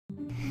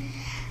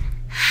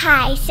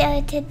Hi,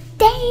 so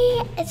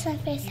today it's my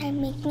first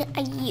time making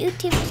a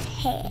YouTube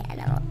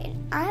channel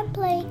and I'm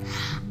playing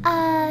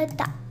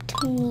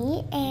Adopt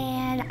Me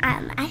and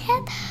I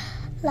have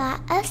a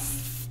lot of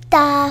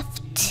stuff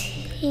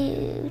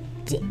to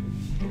do.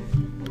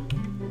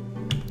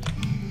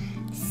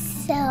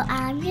 So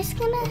I'm just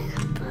gonna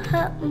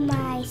put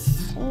my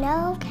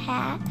snow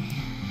cat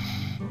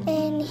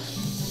in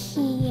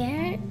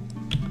here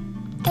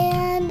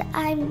and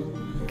I'm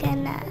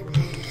gonna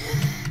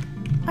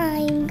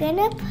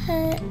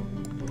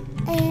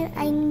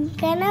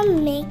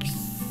make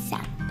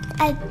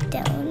a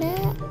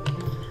donut.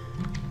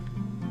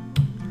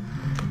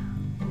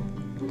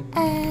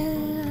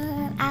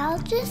 And I'll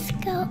just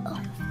go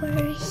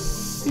over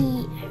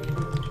here.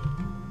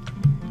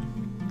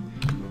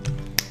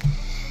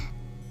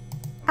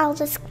 I'll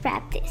just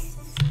grab this.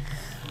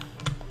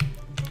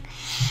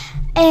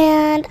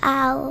 And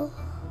I'll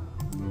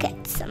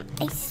get some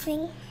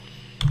icing.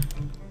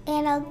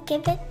 And I'll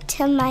give it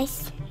to my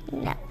snow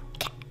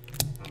cat.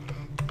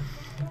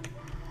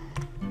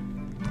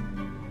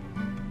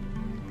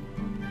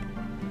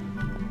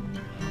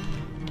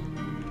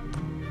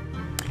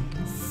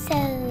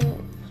 So,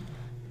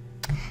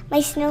 my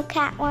snow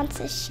cat wants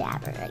a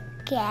shower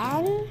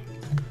again.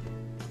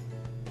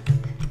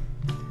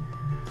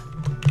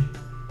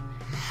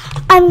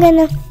 I'm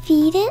gonna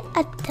feed it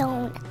a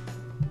donut.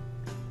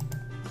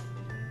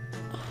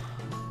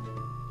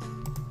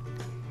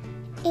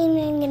 And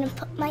I'm gonna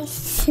put my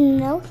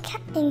snow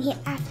cat in here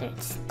after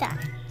it's done.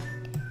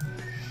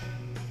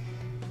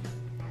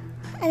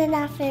 And then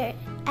after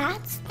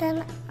that's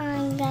done,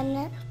 I'm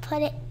gonna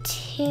put it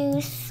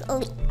to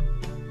sleep.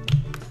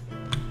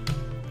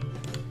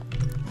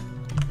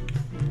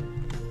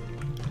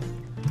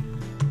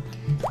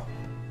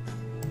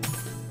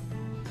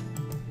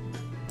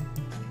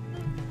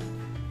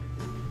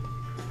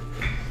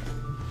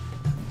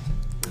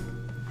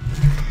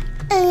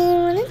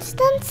 And when it's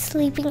done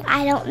sleeping,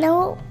 I don't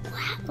know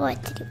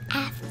what to do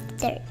after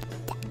that.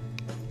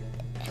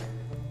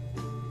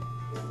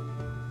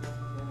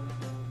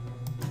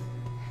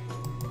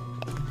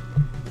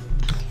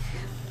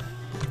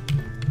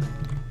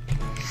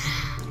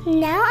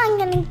 Now I'm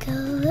gonna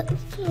go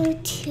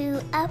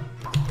to a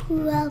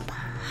pool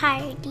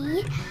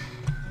party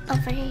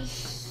over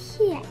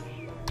here.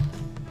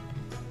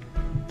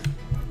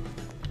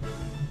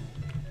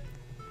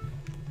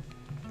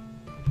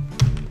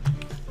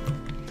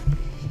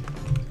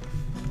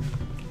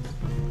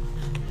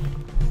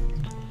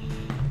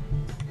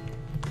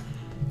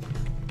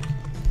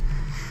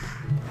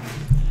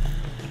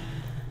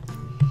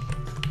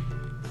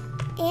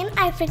 And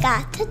I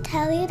forgot to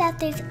tell you that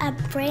there's a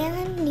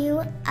brand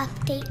new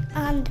update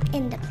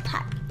in the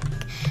park.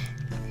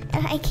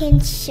 And I can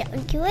show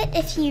you it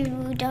if you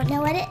don't know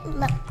what it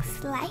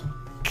looks like.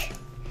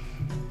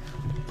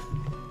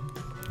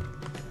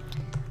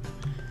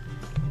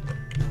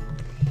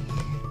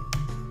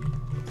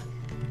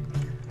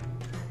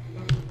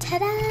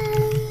 Ta-da!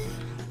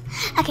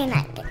 Okay,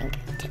 now I'm gonna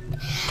go to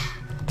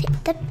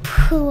the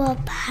pool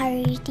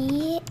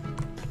party.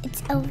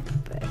 It's over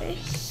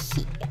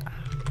here.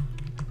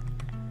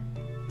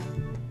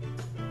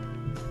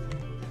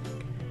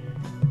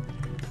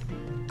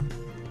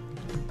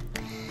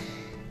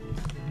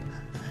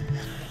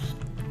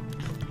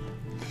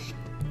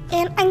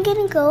 And I'm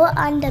gonna go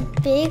on the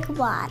big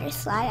water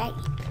slide.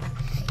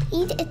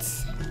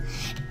 It's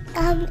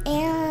and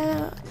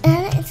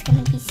it's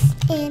gonna be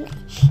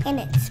and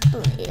it's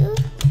blue.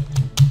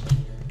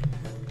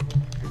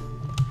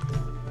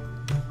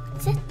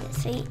 Is it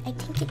this way? I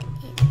think it is.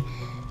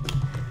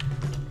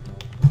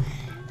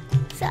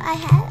 So I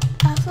have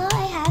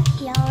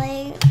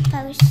healing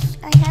potions.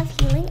 I have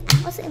healing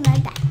apples in my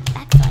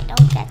backpack so I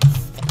don't get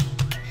sick.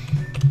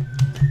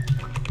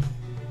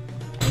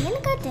 I'm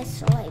gonna go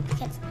this way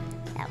because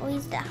that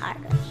way's the hard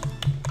way.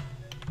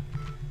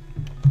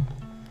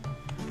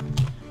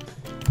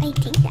 I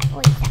think that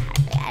way's the hard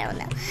way. I don't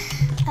know.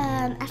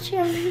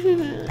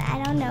 Actually,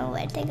 I don't know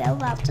where to go,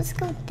 but I'll just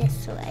go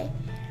this way.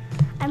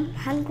 I'm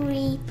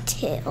hungry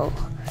too.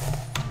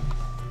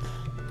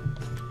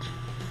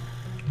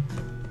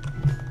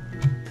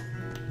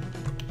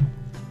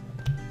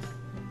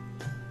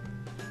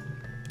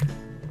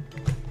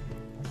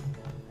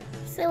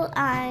 So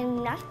I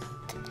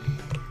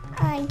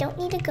don't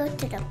need to go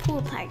to the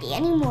pool party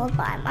anymore,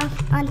 but I'm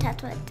on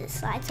top of this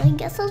slide, so I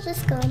guess I'll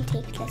just go and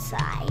take the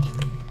slide.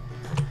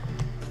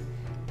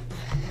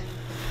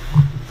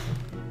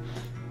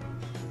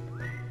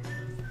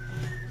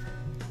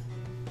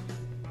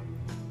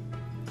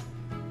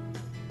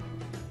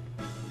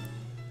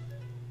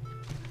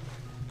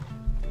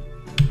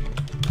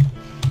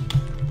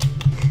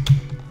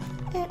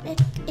 And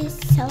it is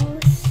so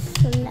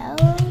slow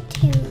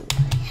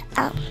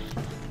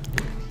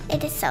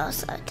it is so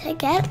slow to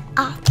get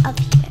off of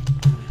here.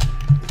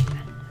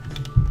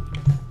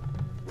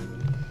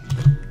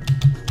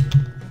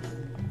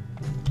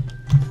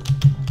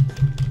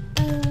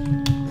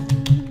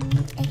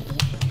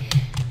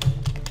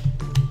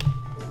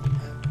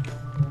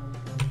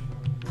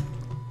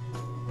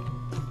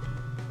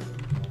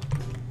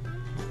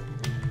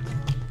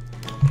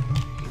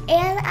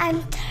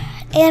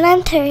 and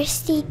I'm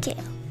thirsty too.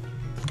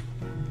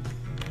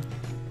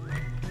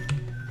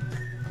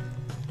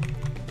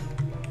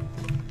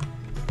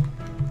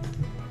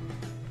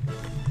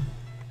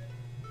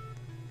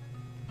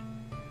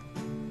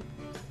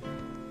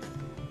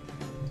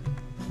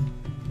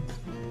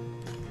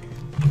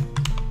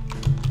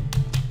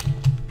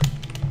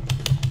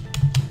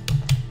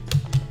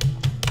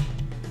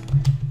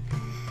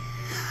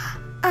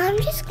 I'm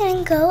just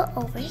gonna go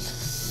over here.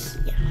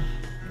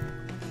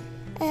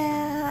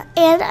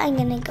 And I'm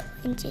gonna go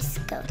and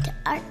just go to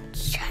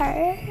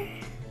Archer.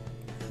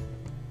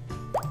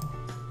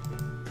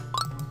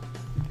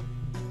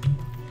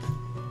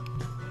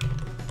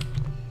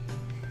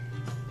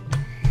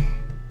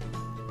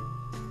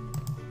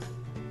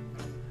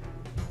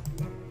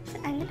 So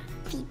I'm gonna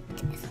feed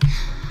this.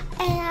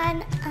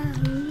 And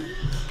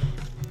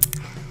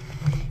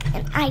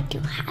I do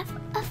have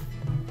a,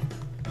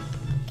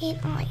 and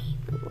I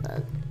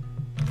will.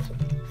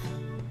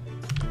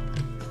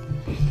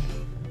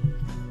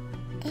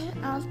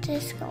 I'll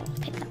just go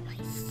and pick up my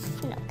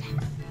snow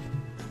cat.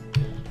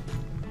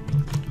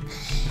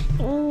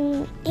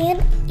 And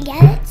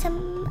get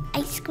some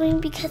ice cream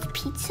because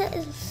pizza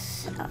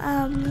is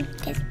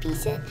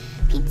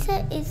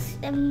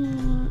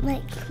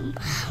like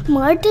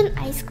more than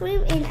ice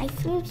cream, and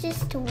ice cream is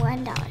just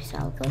 $1. So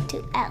I'll go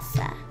to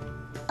Elsa.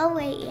 Oh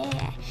wait,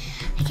 yeah.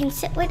 I can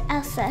sit with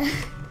Elsa.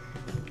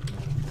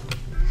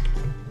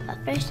 But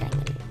first I'm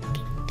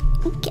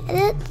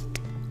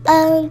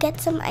gonna get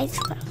some ice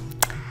cream.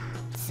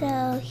 So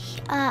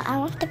I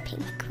want the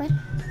pink one.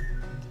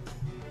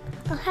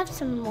 I'll have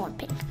some more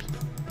pink.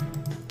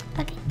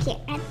 Okay,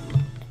 can't add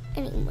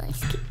any more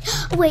ice cream.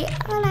 Oh, wait,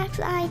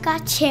 I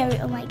got cherry.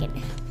 Oh my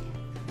goodness.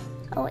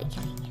 Oh wait,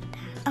 can I get that?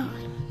 Oh,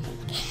 I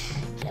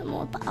can get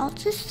more, but I'll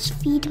just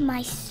feed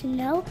my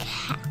snow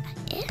cat.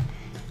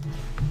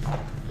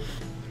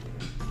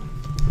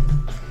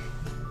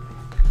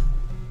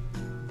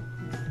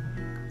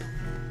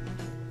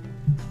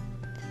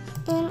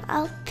 And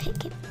I'll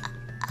pick it up.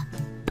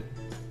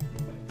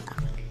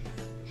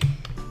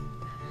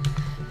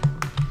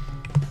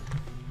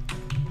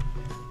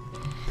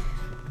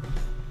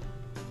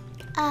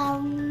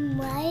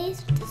 Why is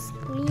the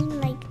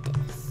screen like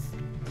this?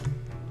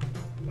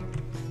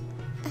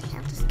 Okay,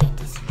 I'll just get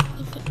this.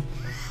 Okay,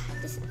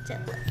 this is the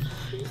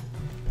way.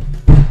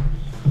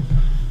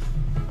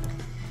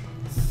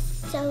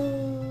 So,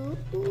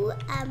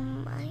 I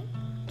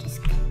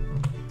just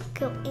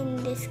go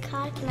in this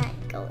car. Can I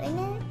go in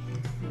it?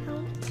 I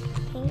don't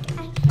think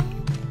I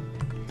can.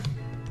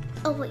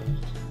 Oh wait.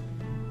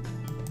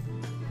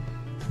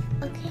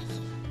 Okay,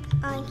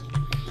 I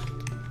can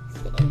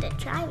sit in the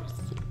driver's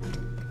seat.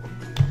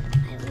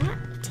 I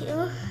want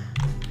to.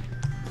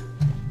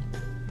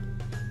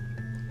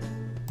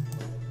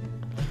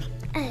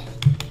 Okay.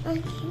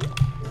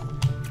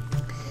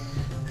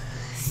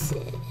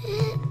 Sit.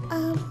 I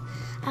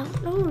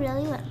don't know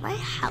really what my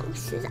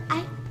house is.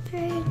 I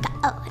forgot.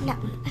 Oh no.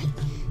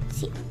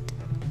 See,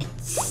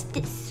 it's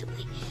this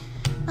way.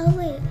 Oh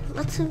wait,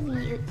 let's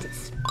view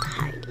this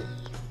party.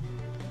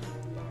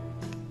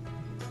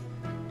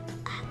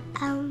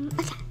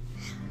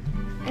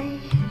 Okay.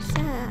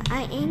 So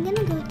I am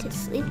gonna go to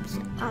sleep.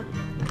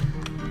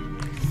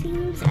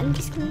 Seems I'm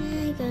just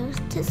gonna go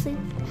to sleep,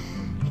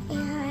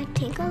 and I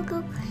think I'll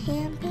go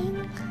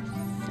camping.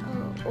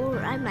 So, or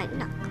I might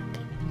not go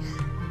camping.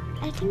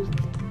 I think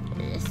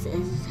this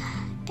is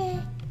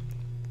it.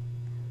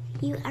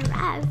 You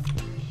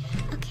arrived.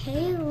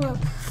 Okay, well,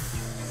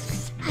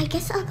 I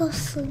guess I'll go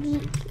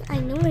sleep. I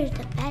know where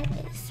the bed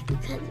is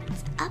because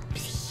it's up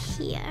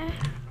here.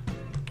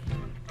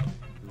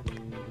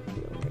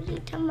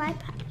 To my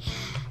party.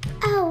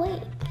 Oh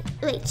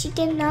wait, she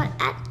did not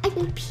add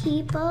any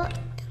people.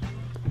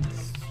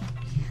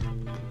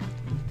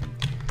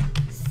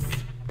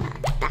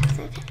 That's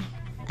okay.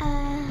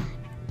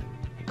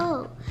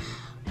 Oh,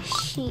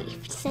 she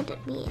sent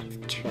me a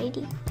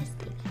trading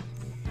listing.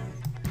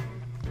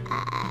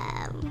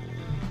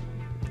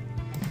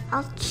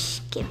 I'll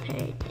give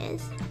her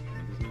this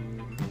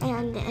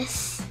and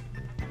this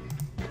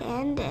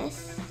and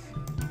this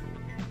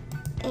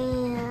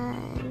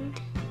and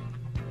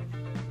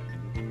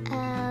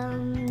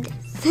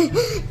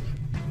this.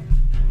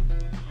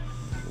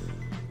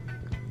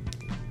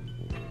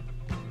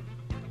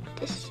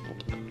 This.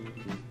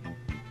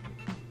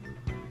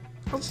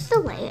 I'll just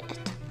delay it.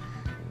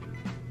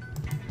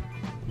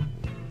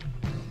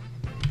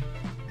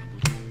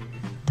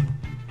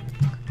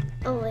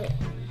 Oh wait,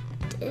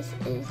 this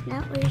is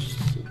not where she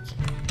came.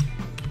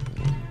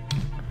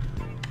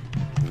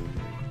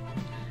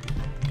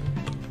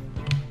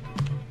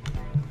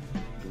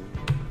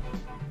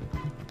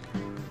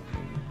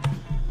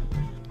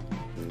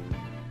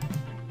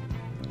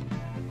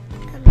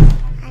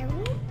 I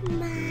want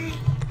my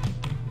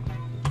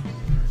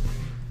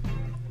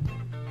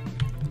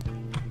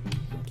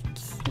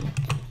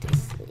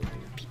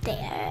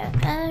there.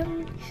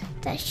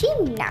 Does she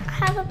not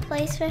have a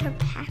place where her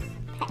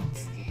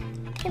pets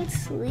can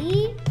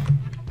sleep?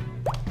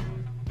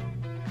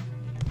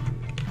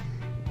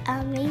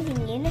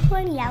 amazing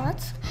unicorn. Yeah,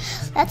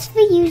 let's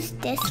reuse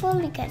this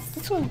one because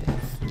this one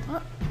does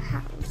not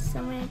have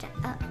somewhere to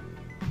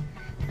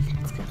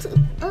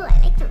oh,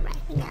 I like the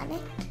writing on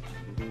it.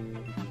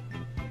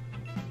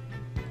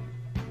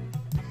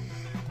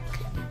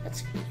 Okay,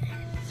 let's read it.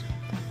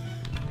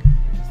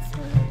 So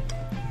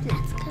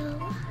let's go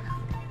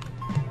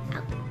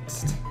out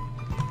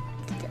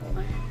the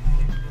door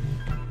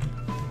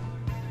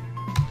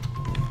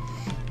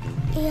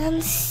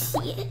and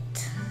see it.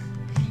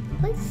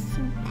 It was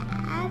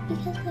bad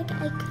because like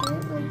I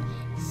couldn't really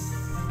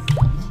see.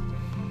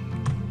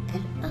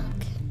 And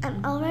okay, I'm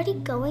already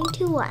going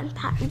to one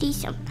party,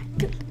 so I'm not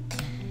good.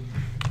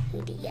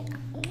 The other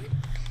one.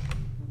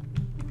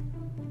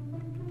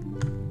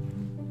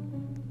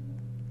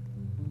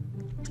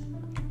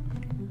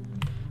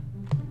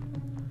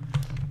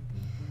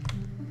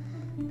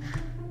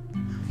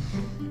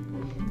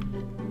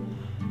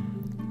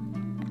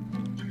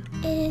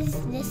 Is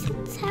this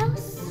its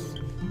house?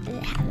 Does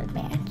it have a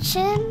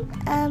mansion?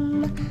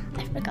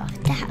 I forgot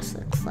what the house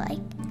looks like.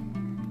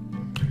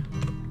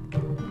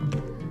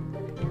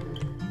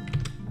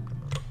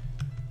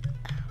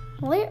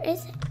 Where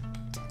is it?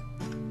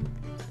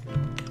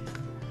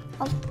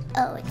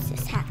 Oh, it's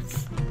this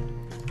house.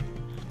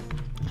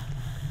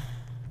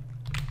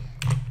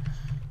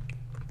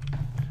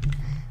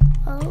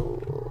 Oh,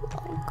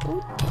 I'll go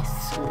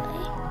this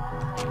way.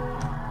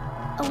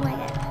 Oh my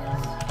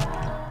goodness.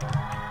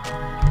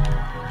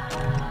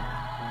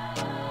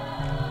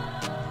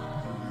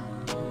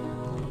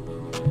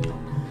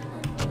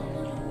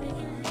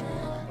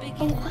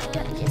 Oh my God, I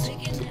just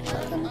keep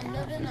looking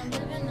down.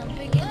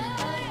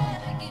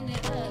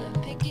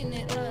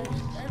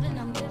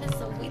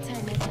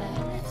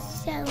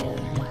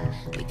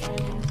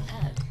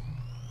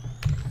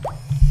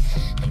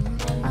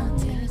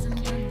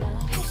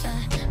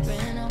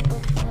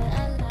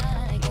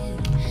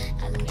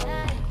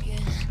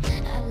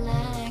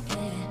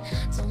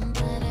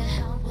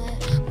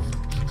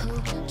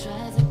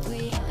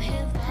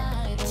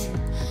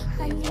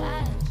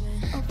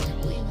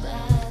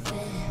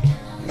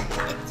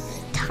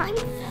 Time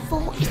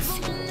for it's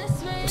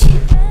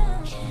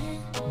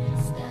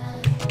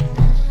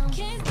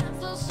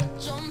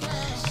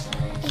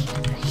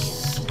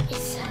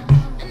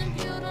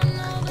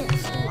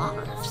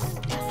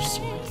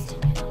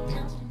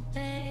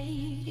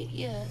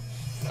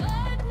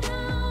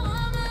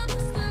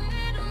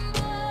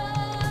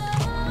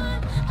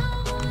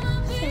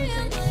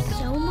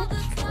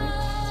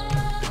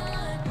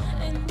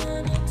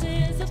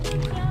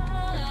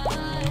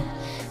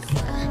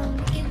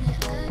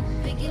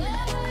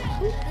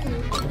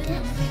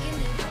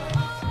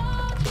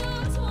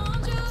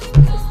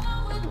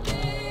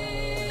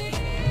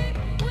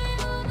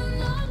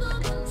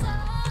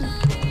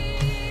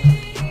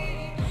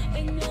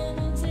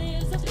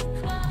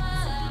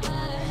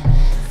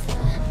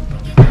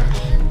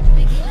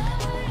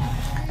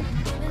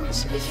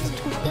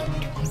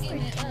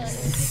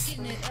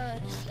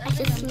I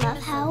just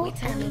love how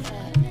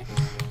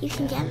you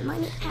can get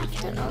money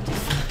after all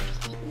this.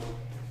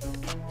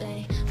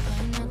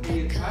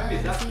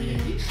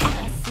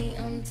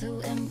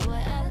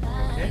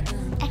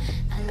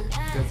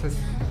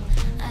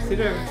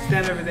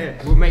 Stand over there.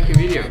 We'll make a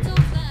video.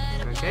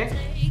 Okay?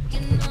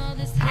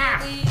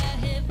 Ah!